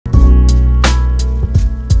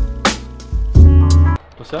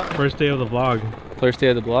What's up? First day of the vlog. First day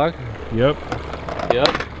of the vlog? Yep. Yep.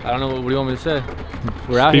 I don't know, what do you want me to say?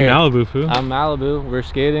 We're out here. Malibu, fool. I'm Malibu. We're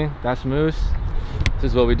skating. That's Moose.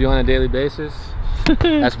 This is what we do on a daily basis.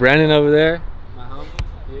 That's Brandon over there. My homie.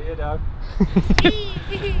 Yeah, dog. Oh,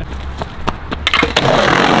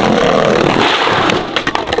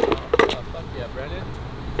 fuck yeah, Brandon.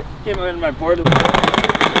 Came in my board.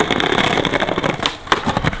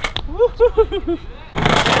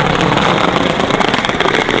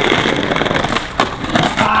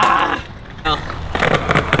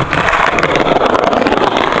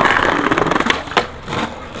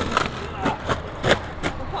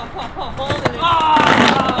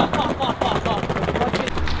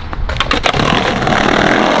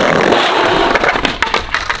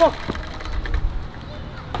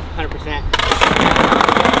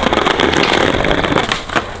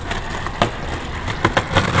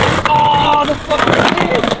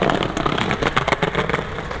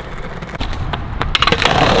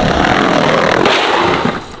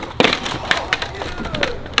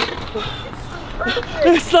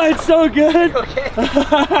 This slide's so good. Okay.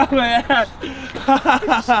 Man.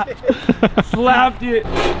 Slapped it.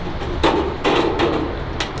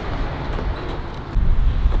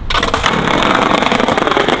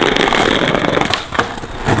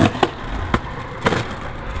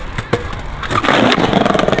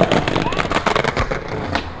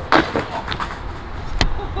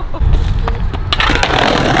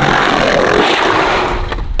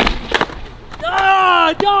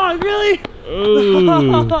 Ah, dog, really?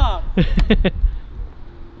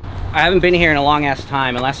 I haven't been here in a long ass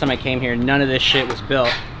time, and last time I came here none of this shit was built,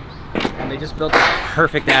 and they just built a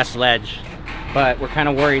perfect ass ledge, but we're kind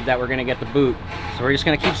of worried that we're gonna get the boot, so we're just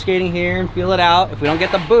gonna keep skating here and feel it out. If we don't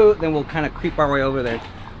get the boot, then we'll kind of creep our way over there,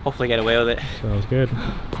 hopefully get away with it. Sounds good.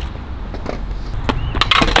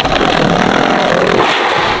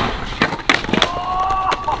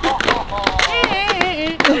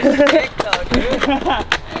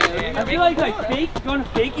 I feel like going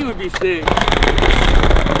fakey would be sick.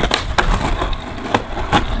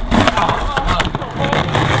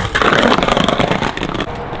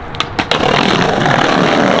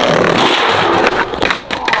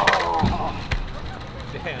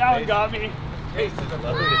 That one got me. Face is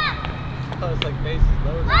loaded. I was like, face is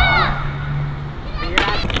loaded.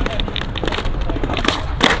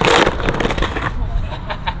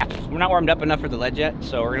 We're not warmed up enough for the ledge yet,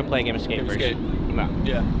 so we're gonna play a game of skate first. Skate. No.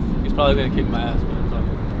 Yeah. He's probably gonna kick my ass, but it's all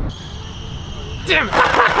good. Damn it!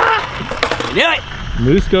 You knew it!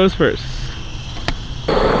 Moose goes first.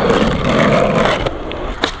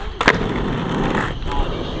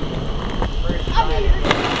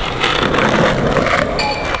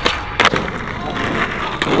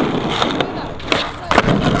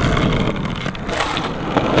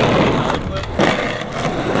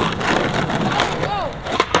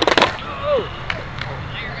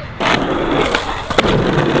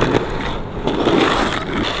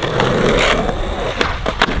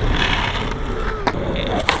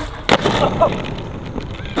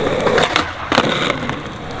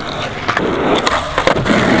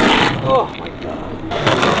 Oh my god.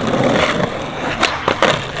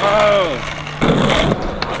 Oh!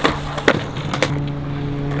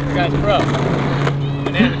 This guy's pro.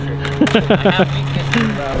 An amateur. I have weaknesses,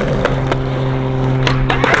 bro.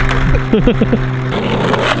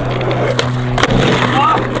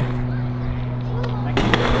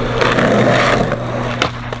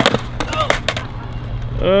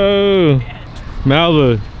 Oh,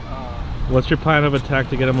 Malibu. What's your plan of attack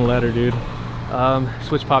to get him a ladder, dude?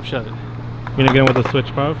 Switch pop shove it. You gonna get him with a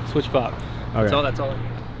switch pop? Switch pop. Okay. That's all.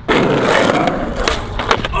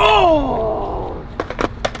 Oh!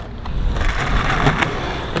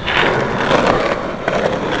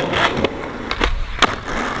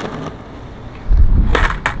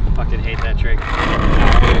 Fucking hate that trick.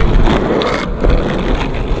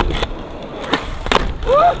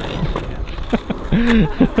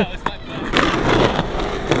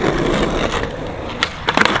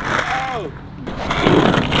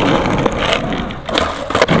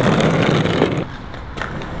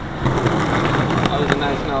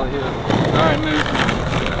 Alright, man.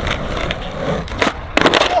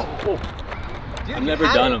 I've never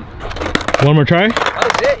done them. One more try? That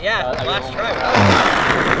was it, yeah. Last try.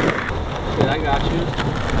 Shit, I got you.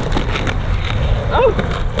 Oh!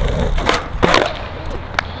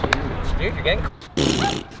 Dude, you're getting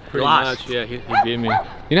Pretty much, yeah, he beat me. You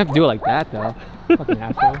didn't have to do it like that, though. Fucking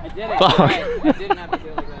asshole. I did it. Fuck. Right. I didn't have to do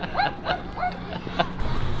it like that.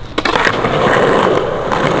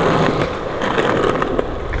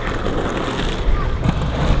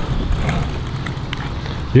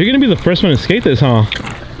 You're gonna be the first one to skate this, huh?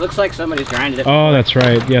 Looks like somebody's grinded it. Oh, that's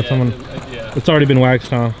right. Yeah, someone. Yeah. It's already been waxed,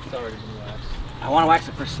 huh? It's already been waxed. I want to wax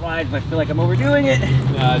it for slides, but I feel like I'm overdoing it.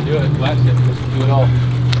 Nah, do it. Wax it. Just do it all.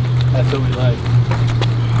 That's what we like.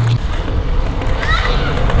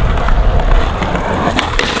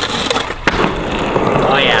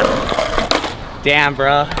 Oh yeah. Damn,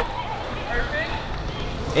 bro.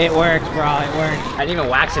 It works, bro. It works. I didn't even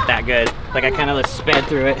wax it that good. Like I kind of just sped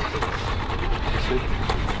through it.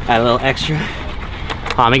 Add a little extra.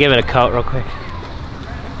 Oh, let me give it a coat real quick.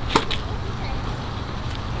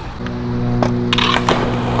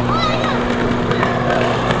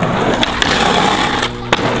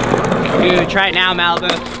 Dude, try it now, Malibu.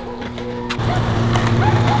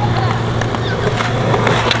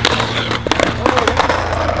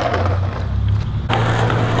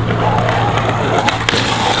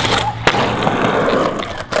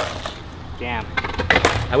 Damn.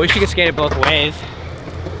 I wish you could skate it both ways.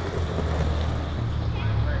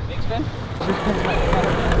 Big spin.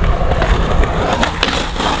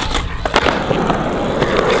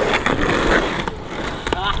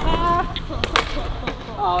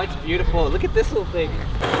 Oh, it's beautiful. Look at this little thing.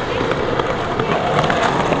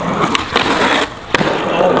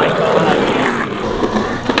 Oh my god.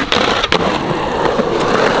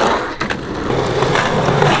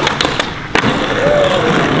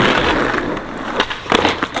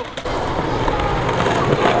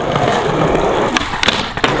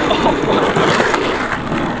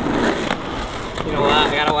 You know what?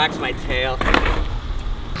 I gotta wax my tail.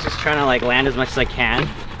 Just trying to like land as much as I can.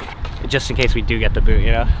 Just in case we do get the boot,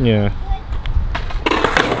 you know? Yeah.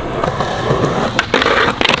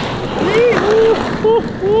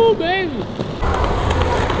 Woo, baby.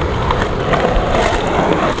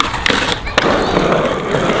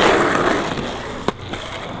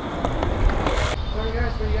 Sorry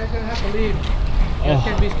guys, but you guys gonna have to leave. You guys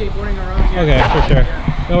can't be skateboarding around here. Okay, for sure.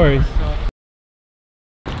 No worries.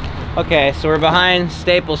 Okay, so we're behind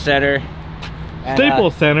Staples Center. And,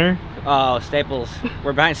 Staples Center. Oh, Staples.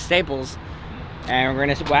 We're behind Staples. And we're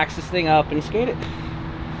gonna wax this thing up and skate it.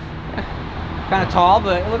 Yeah. Kind of tall,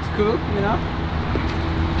 but it looks cool, you know?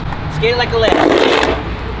 Skate it like a lift.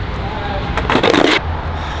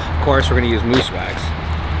 Of course, we're gonna use moose wax.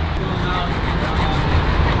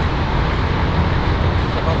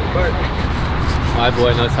 My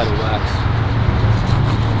boy knows how to wax.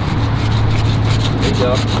 There you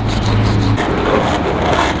go.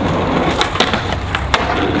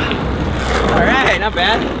 All right, not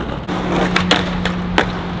bad.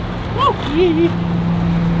 Woo!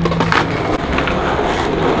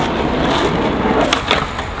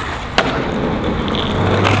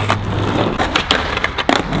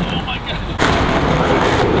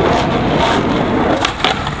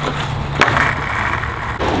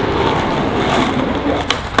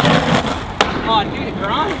 Oh, dude, it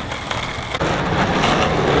grinds.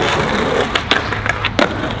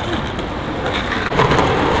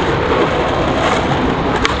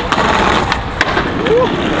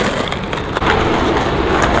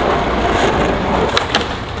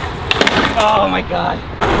 Oh my god.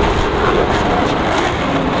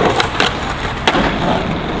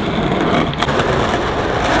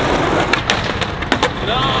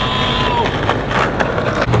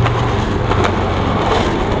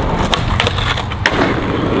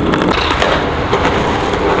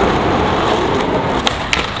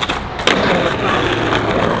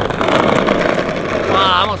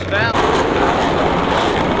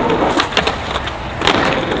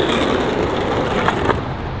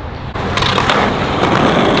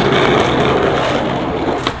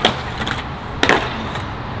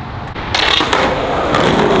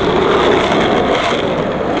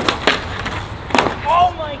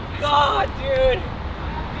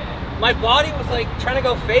 My body was like trying to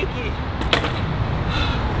go fakey.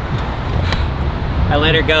 I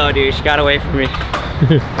let her go, dude. She got away from me.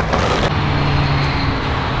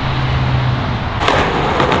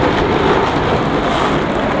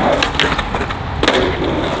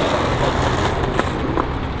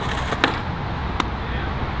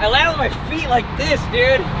 I landed with my feet like this,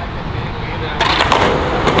 dude.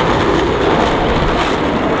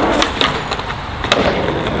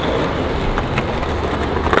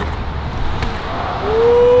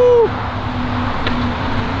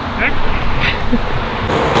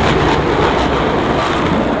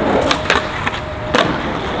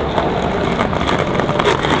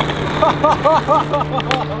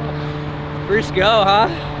 First go, huh?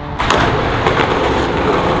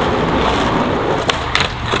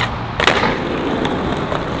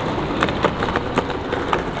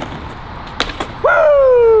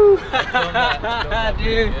 Woo!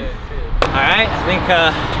 Dude. All right, I think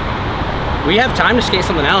We have time to skate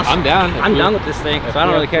something else. I'm down. I'm done with this thing, so I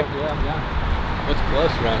don't really care. Yeah, I'm down. It's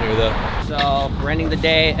close around here though. So we're ending the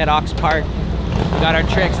day at Ox Park. We got our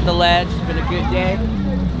tricks at the ledge. It's been a good day.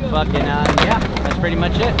 Fucking yeah, that's pretty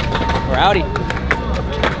much it. We're outie.